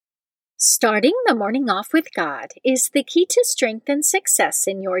Starting the morning off with God is the key to strength and success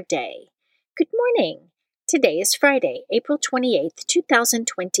in your day. Good morning. Today is Friday, April 28th,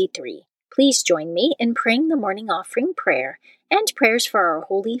 2023. Please join me in praying the morning offering prayer and prayers for our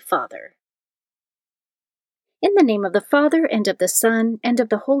Holy Father. In the name of the Father, and of the Son, and of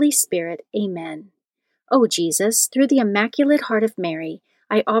the Holy Spirit, Amen. O Jesus, through the Immaculate Heart of Mary,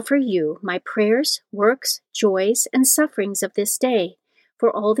 I offer you my prayers, works, joys, and sufferings of this day, for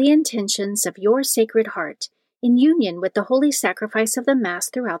all the intentions of your Sacred Heart, in union with the holy sacrifice of the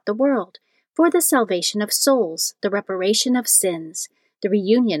Mass throughout the world, for the salvation of souls, the reparation of sins, the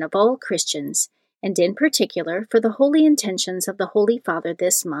reunion of all Christians, and in particular for the holy intentions of the Holy Father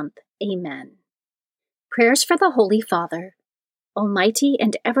this month. Amen. Prayers for the Holy Father. Almighty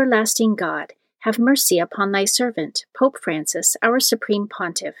and everlasting God, have mercy upon thy servant, Pope Francis, our Supreme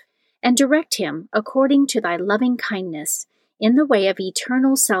Pontiff, and direct him, according to thy loving kindness, in the way of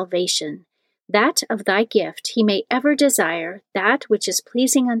eternal salvation, that of thy gift he may ever desire that which is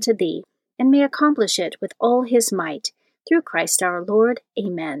pleasing unto thee, and may accomplish it with all his might, through Christ our Lord.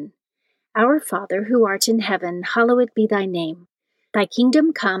 Amen. Our Father, who art in heaven, hallowed be thy name. Thy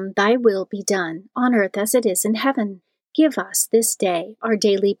kingdom come, thy will be done, on earth as it is in heaven. Give us this day our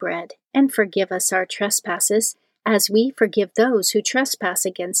daily bread, and forgive us our trespasses, as we forgive those who trespass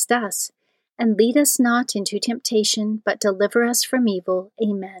against us. And lead us not into temptation, but deliver us from evil.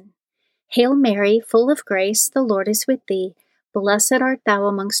 Amen. Hail Mary, full of grace, the Lord is with thee. Blessed art thou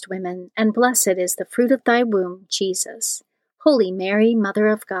amongst women, and blessed is the fruit of thy womb, Jesus. Holy Mary, Mother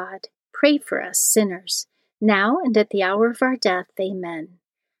of God, pray for us sinners, now and at the hour of our death. Amen.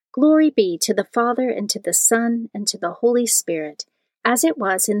 Glory be to the Father, and to the Son, and to the Holy Spirit, as it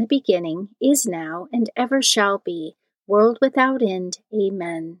was in the beginning, is now, and ever shall be, world without end.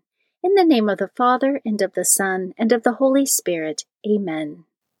 Amen. In the name of the Father, and of the Son, and of the Holy Spirit. Amen.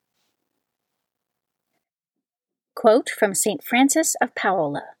 Quote from St. Francis of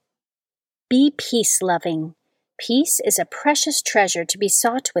Paola. Be peace-loving. Peace is a precious treasure to be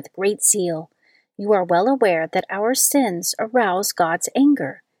sought with great zeal. You are well aware that our sins arouse God's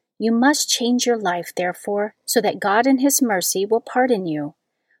anger. You must change your life, therefore, so that God in His mercy will pardon you.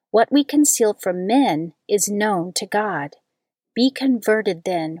 What we conceal from men is known to God. Be converted,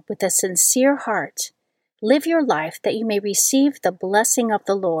 then, with a sincere heart. Live your life that you may receive the blessing of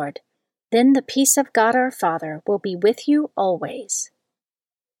the Lord. Then the peace of God our Father will be with you always.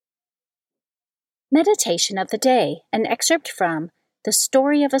 Meditation of the Day, an excerpt from The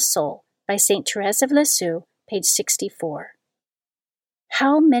Story of a Soul by St. Therese of Lisieux, page 64.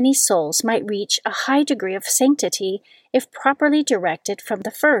 How many souls might reach a high degree of sanctity if properly directed from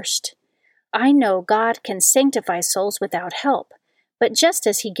the first? I know God can sanctify souls without help, but just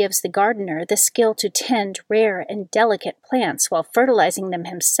as He gives the gardener the skill to tend rare and delicate plants while fertilizing them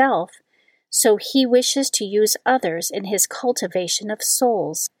himself, so He wishes to use others in His cultivation of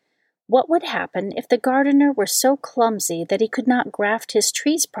souls. What would happen if the gardener were so clumsy that he could not graft his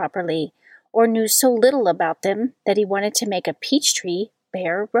trees properly, or knew so little about them that he wanted to make a peach tree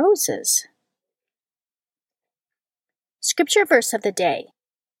bear roses? Scripture verse of the day.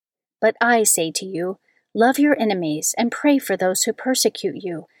 But I say to you, love your enemies and pray for those who persecute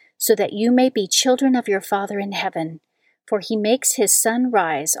you, so that you may be children of your Father in heaven. For He makes His sun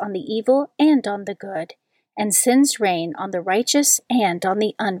rise on the evil and on the good, and sends rain on the righteous and on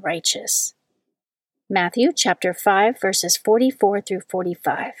the unrighteous. Matthew chapter 5, verses 44 through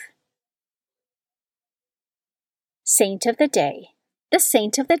 45. Saint of the Day. The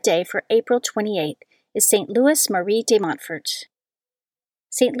saint of the day for April 28th is St. Louis Marie de Montfort.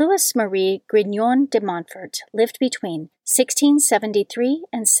 St. Louis Marie Grignon de Montfort lived between 1673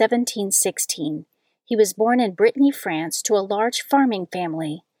 and 1716. He was born in Brittany, France, to a large farming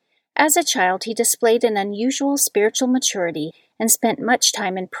family. As a child, he displayed an unusual spiritual maturity and spent much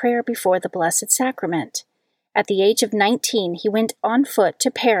time in prayer before the Blessed Sacrament. At the age of 19, he went on foot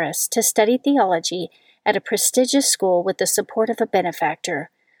to Paris to study theology at a prestigious school with the support of a benefactor.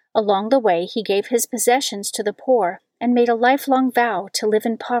 Along the way, he gave his possessions to the poor and made a lifelong vow to live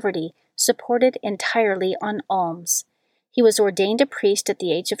in poverty, supported entirely on alms. He was ordained a priest at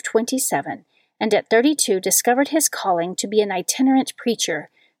the age of 27, and at 32 discovered his calling to be an itinerant preacher,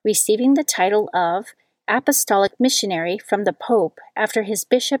 receiving the title of Apostolic Missionary from the Pope after his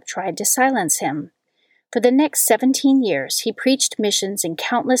bishop tried to silence him. For the next 17 years, he preached missions in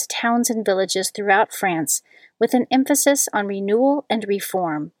countless towns and villages throughout France, with an emphasis on renewal and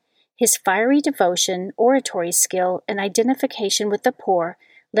reform. His fiery devotion, oratory skill, and identification with the poor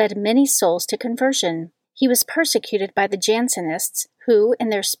led many souls to conversion. He was persecuted by the Jansenists, who, in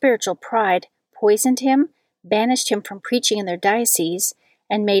their spiritual pride, poisoned him, banished him from preaching in their diocese,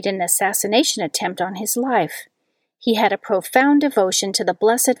 and made an assassination attempt on his life. He had a profound devotion to the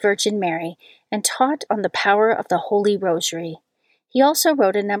Blessed Virgin Mary and taught on the power of the Holy Rosary. He also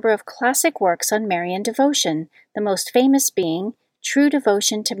wrote a number of classic works on Marian devotion, the most famous being True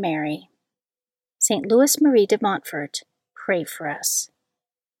Devotion to Mary. St. Louis Marie de Montfort, pray for us.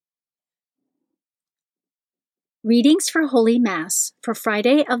 Readings for Holy Mass for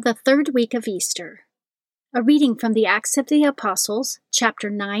Friday of the third week of Easter. A reading from the Acts of the Apostles, chapter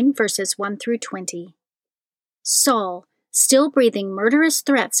 9, verses 1 through 20. Saul, still breathing murderous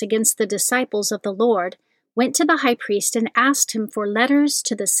threats against the disciples of the Lord, went to the high priest and asked him for letters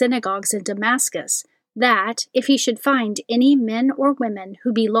to the synagogues in Damascus, that, if he should find any men or women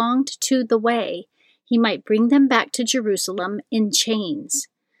who belonged to the way, he might bring them back to Jerusalem in chains.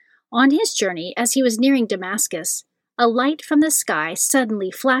 On his journey, as he was nearing Damascus, a light from the sky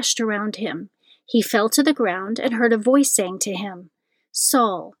suddenly flashed around him. He fell to the ground and heard a voice saying to him,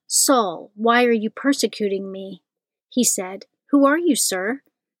 "Saul, Saul, why are you persecuting me?" He said, "Who are you, sir?"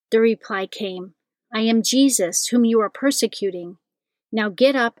 The reply came, "I am Jesus, whom you are persecuting. Now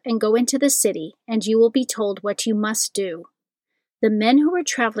get up and go into the city, and you will be told what you must do." The men who were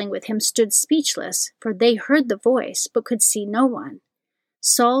traveling with him stood speechless, for they heard the voice, but could see no one.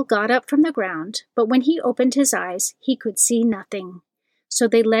 Saul got up from the ground, but when he opened his eyes, he could see nothing. So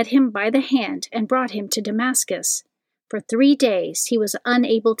they led him by the hand and brought him to Damascus. For 3 days he was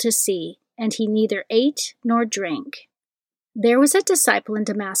unable to see, and he neither ate nor drank. There was a disciple in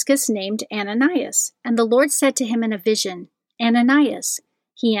Damascus named Ananias, and the Lord said to him in a vision, "Ananias."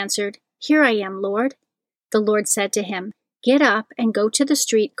 He answered, "Here I am, Lord." The Lord said to him, "Get up and go to the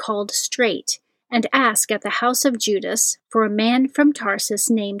street called Straight, and ask at the house of Judas for a man from Tarsus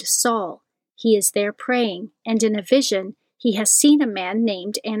named Saul. He is there praying, and in a vision he has seen a man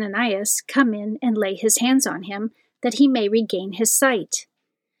named Ananias come in and lay his hands on him, that he may regain his sight."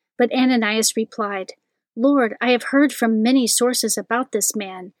 But Ananias replied, "Lord, I have heard from many sources about this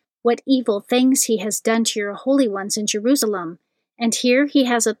man, what evil things he has done to your holy ones in Jerusalem, and here he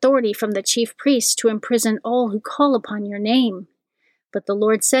has authority from the chief priests to imprison all who call upon your name." But the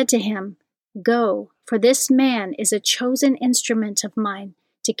Lord said to him, "Go, for this man is a chosen instrument of mine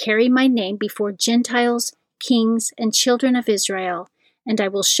to carry my name before Gentiles, kings, and children of Israel, and I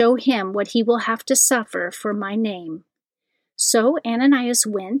will show him what he will have to suffer for my name." So Ananias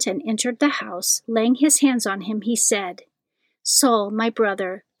went and entered the house. Laying his hands on him, he said, "Saul, my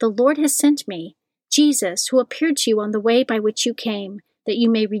brother, the Lord has sent me, Jesus, who appeared to you on the way by which you came, that you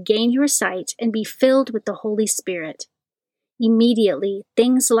may regain your sight and be filled with the Holy Spirit." Immediately,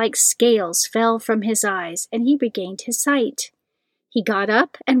 things like scales fell from his eyes, and he regained his sight. He got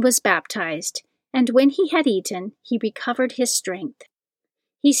up and was baptized, and when he had eaten, he recovered his strength.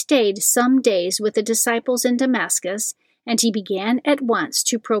 He stayed some days with the disciples in Damascus, and he began at once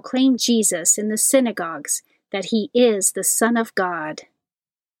to proclaim Jesus in the synagogues, that he is the Son of God.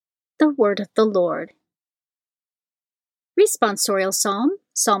 The Word of the Lord. Responsorial Psalm,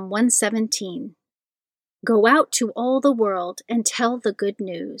 Psalm 117. Go out to all the world and tell the good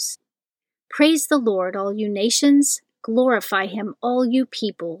news. Praise the Lord, all you nations. Glorify him, all you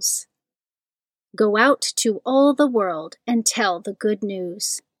peoples. Go out to all the world and tell the good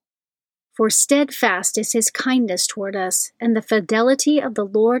news. For steadfast is his kindness toward us, and the fidelity of the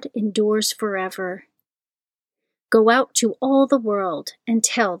Lord endures forever. Go out to all the world and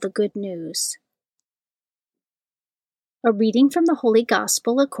tell the good news. A reading from the Holy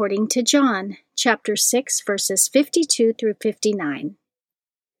Gospel according to John, chapter 6, verses 52 through 59.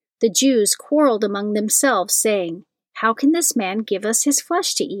 The Jews quarreled among themselves, saying, "How can this man give us his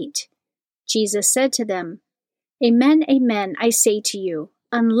flesh to eat?" Jesus said to them, "Amen, amen, I say to you,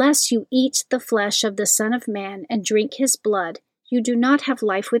 unless you eat the flesh of the Son of Man and drink his blood, you do not have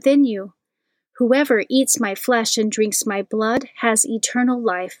life within you. Whoever eats my flesh and drinks my blood has eternal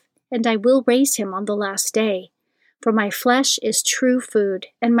life, and I will raise him on the last day. For my flesh is true food,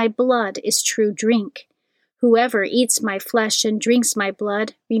 and my blood is true drink. Whoever eats my flesh and drinks my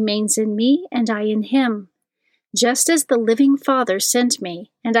blood remains in me, and I in him. Just as the living Father sent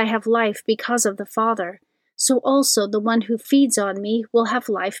me, and I have life because of the Father, so also the one who feeds on me will have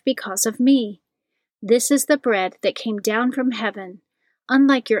life because of me. This is the bread that came down from heaven.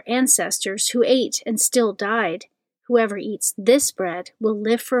 Unlike your ancestors who ate and still died, whoever eats this bread will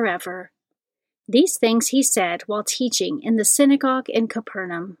live forever." These things he said while teaching in the synagogue in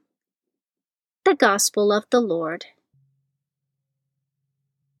Capernaum. The Gospel of the Lord.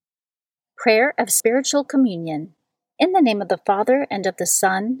 Prayer of Spiritual Communion. In the name of the Father, and of the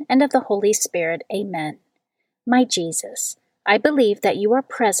Son, and of the Holy Spirit. Amen. My Jesus, I believe that you are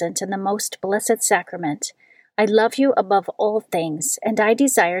present in the most blessed sacrament. I love you above all things, and I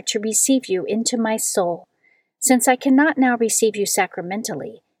desire to receive you into my soul. Since I cannot now receive you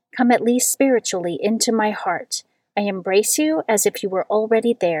sacramentally, come at least spiritually into my heart. I embrace you as if you were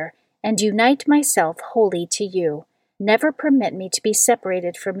already there, and unite myself wholly to you. Never permit me to be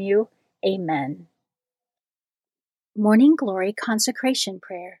separated from you. Amen. Morning Glory Consecration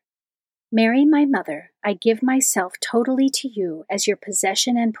Prayer. Mary, my mother, I give myself totally to you as your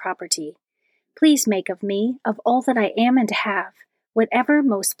possession and property. Please make of me, of all that I am and have, whatever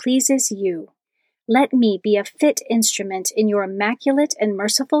most pleases you. Let me be a fit instrument in your immaculate and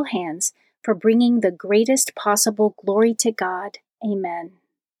merciful hands for bringing the greatest possible glory to God. Amen.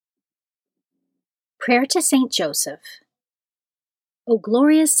 Prayer to Saint Joseph. O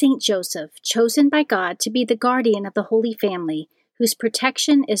glorious Saint Joseph, chosen by God to be the guardian of the Holy Family, whose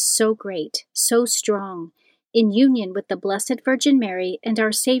protection is so great, so strong, in union with the Blessed Virgin Mary and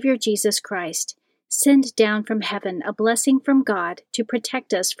our Savior Jesus Christ, send down from heaven a blessing from God to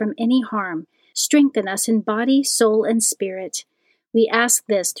protect us from any harm, strengthen us in body, soul, and spirit. We ask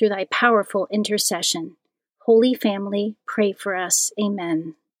this through thy powerful intercession. Holy Family, pray for us.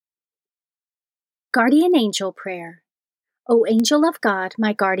 Amen. Guardian Angel Prayer. O angel of God,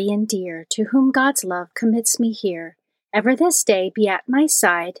 my guardian dear, to whom God's love commits me here, ever this day be at my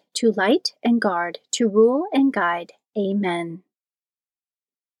side, to light and guard, to rule and guide. Amen.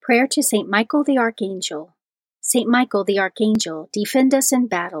 Prayer to Saint Michael the Archangel. Saint Michael the Archangel, defend us in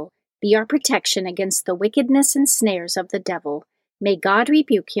battle, be our protection against the wickedness and snares of the devil. May God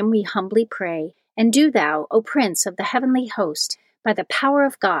rebuke him, we humbly pray, and do thou, O Prince of the heavenly host, by the power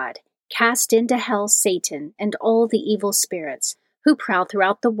of God, cast into hell Satan and all the evil spirits, who prowl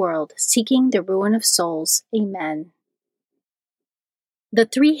throughout the world, seeking the ruin of souls. Amen. The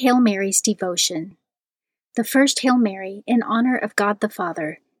Three Hail Marys Devotion. The first Hail Mary, in honor of God the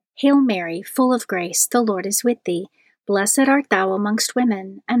Father. Hail Mary, full of grace, the Lord is with thee. Blessed art thou amongst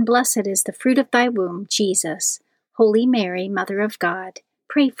women, and blessed is the fruit of thy womb, Jesus. Holy Mary, Mother of God,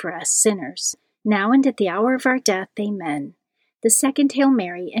 pray for us sinners, now and at the hour of our death. Amen. The second Hail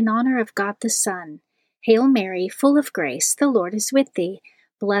Mary, in honor of God the Son. Hail Mary, full of grace, the Lord is with thee.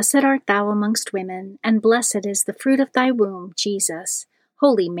 Blessed art thou amongst women, and blessed is the fruit of thy womb, Jesus.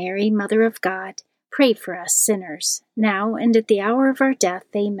 Holy Mary, Mother of God, pray for us sinners, now and at the hour of our death.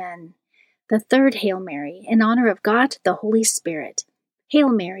 Amen. The third Hail Mary, in honor of God the Holy Spirit. Hail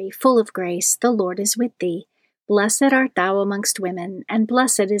Mary, full of grace, the Lord is with thee. Blessed art thou amongst women, and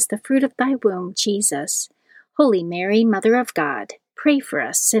blessed is the fruit of thy womb, Jesus. Holy Mary, Mother of God, pray for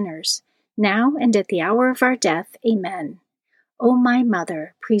us sinners, now and at the hour of our death. Amen. O my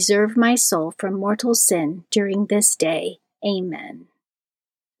Mother, preserve my soul from mortal sin during this day. Amen.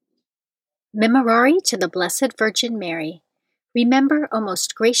 Memorare to the Blessed Virgin Mary. Remember, O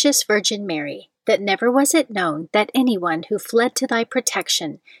most gracious Virgin Mary, that never was it known that anyone who fled to thy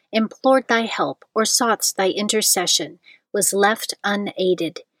protection, implored thy help, or sought thy intercession, was left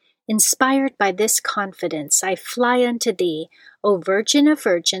unaided. Inspired by this confidence, I fly unto thee, O Virgin of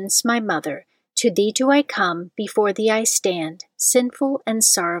Virgins, my Mother. To thee do I come, before thee I stand, sinful and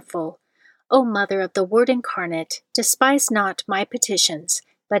sorrowful. O Mother of the Word incarnate, despise not my petitions,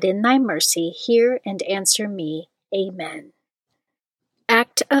 but in thy mercy hear and answer me. Amen.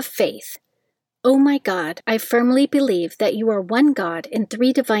 Act of Faith. O my God, I firmly believe that you are one God in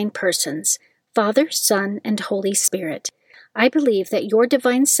three divine persons, Father, Son, and Holy Spirit. I believe that your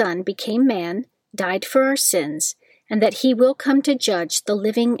divine Son became man, died for our sins, and that he will come to judge the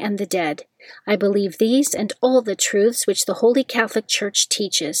living and the dead. I believe these and all the truths which the Holy Catholic Church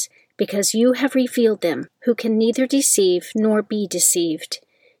teaches, because you have revealed them, who can neither deceive nor be deceived.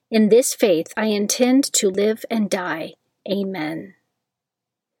 In this faith I intend to live and die. Amen.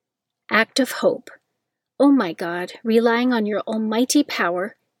 Act of Hope. O my God, relying on your almighty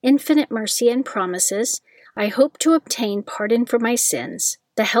power, infinite mercy, and promises, I hope to obtain pardon for my sins,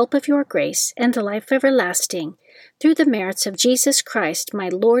 the help of your grace, and the life everlasting, through the merits of Jesus Christ, my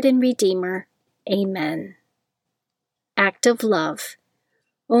Lord and Redeemer. Amen. Act of Love.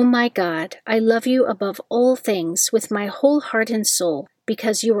 O my God, I love you above all things with my whole heart and soul,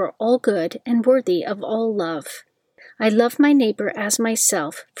 because you are all good and worthy of all love. I love my neighbor as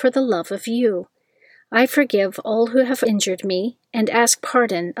myself for the love of you. I forgive all who have injured me, and ask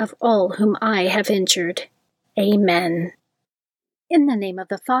pardon of all whom I have injured. Amen. In the name of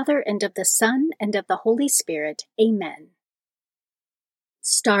the Father, and of the Son, and of the Holy Spirit. Amen.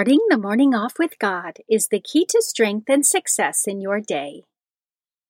 Starting the morning off with God is the key to strength and success in your day.